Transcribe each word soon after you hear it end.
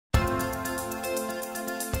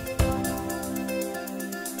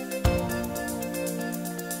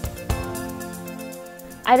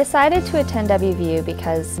I decided to attend WVU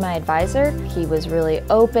because my advisor, he was really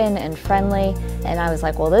open and friendly, and I was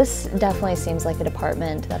like, well, this definitely seems like a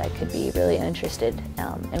department that I could be really interested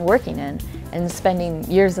in working in and spending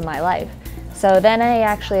years of my life. So then I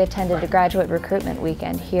actually attended a graduate recruitment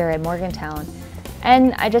weekend here in Morgantown,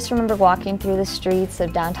 and I just remember walking through the streets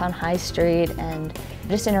of downtown High Street and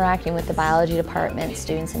just interacting with the biology department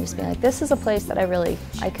students and just being like, this is a place that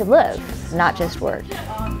I could live, not just work.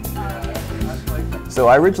 So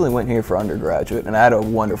I originally went here for undergraduate, and I had a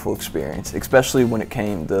wonderful experience, especially when it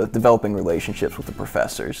came to developing relationships with the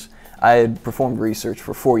professors. I had performed research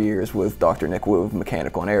for 4 years with Dr. Nick Wu of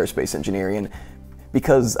Mechanical and Aerospace Engineering, and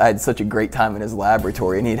because I had such a great time in his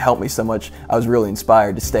laboratory and he'd helped me so much, I was really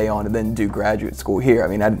inspired to stay on and then do graduate school here. I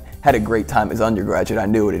mean, I had a great time as undergraduate. I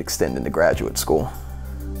knew it would extend into graduate school.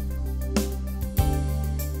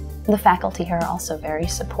 The faculty here are also very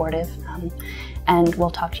supportive, and we'll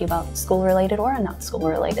talk to you about school-related or not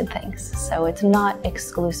school-related things. So it's not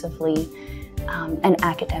exclusively an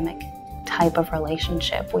academic type of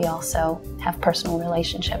relationship. We also have personal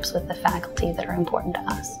relationships with the faculty that are important to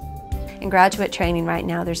us. In graduate training right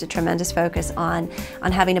now, there's a tremendous focus on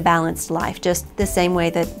having a balanced life, just the same way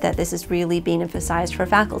that this is really being emphasized for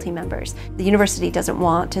faculty members. The university doesn't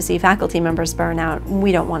want to see faculty members burn out.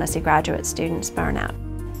 We don't want to see graduate students burn out.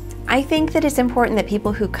 I think that it's important that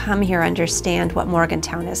people who come here understand what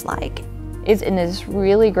Morgantown is like. It's in this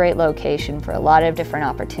really great location for a lot of different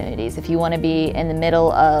opportunities. If you want to be in the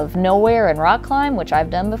middle of nowhere and rock climb, which I've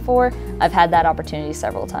done before, I've had that opportunity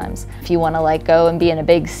several times. If you want to go and be in a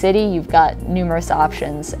big city, you've got numerous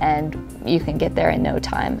options and you can get there in no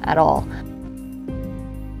time at all.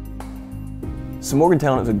 So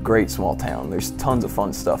Morgantown is a great small town. There's tons of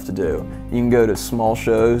fun stuff to do. You can go to small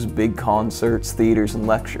shows, big concerts, theaters, and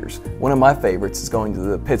lectures. One of my favorites is going to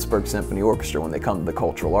the Pittsburgh Symphony Orchestra when they come to the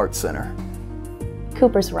Cultural Arts Center.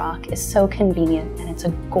 Cooper's Rock is so convenient and it's a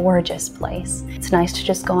gorgeous place. It's nice to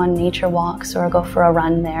just go on nature walks or go for a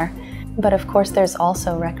run there. But of course there's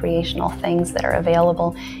also recreational things that are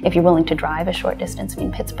available if you're willing to drive a short distance. I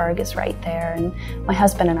mean, Pittsburgh is right there, and my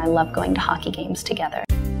husband and I love going to hockey games together.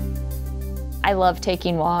 I love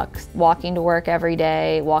taking walks, walking to work every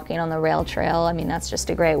day, walking on the rail trail. I mean, that's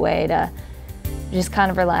just a great way to just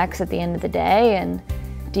kind of relax at the end of the day and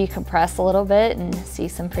decompress a little bit and see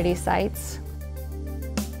some pretty sights.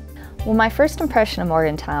 Well, my first impression of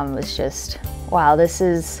Morgantown was just, wow, this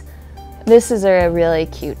is a really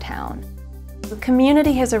cute town. The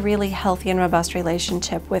community has a really healthy and robust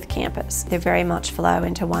relationship with campus. They very much flow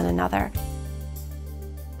into one another.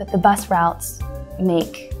 But the bus routes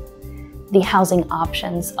make the housing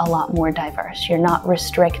options a lot more diverse. You're not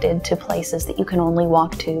restricted to places that you can only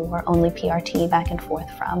walk to or only PRT back and forth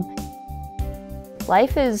from.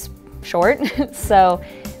 Life is short, so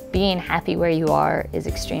being happy where you are is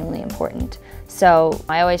extremely important. So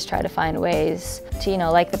I always try to find ways to,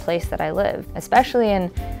 like the place that I live, especially in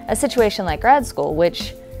a situation like grad school,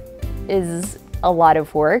 which is a lot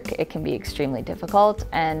of work. It can be extremely difficult,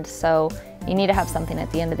 and so you need to have something at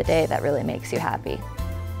the end of the day that really makes you happy.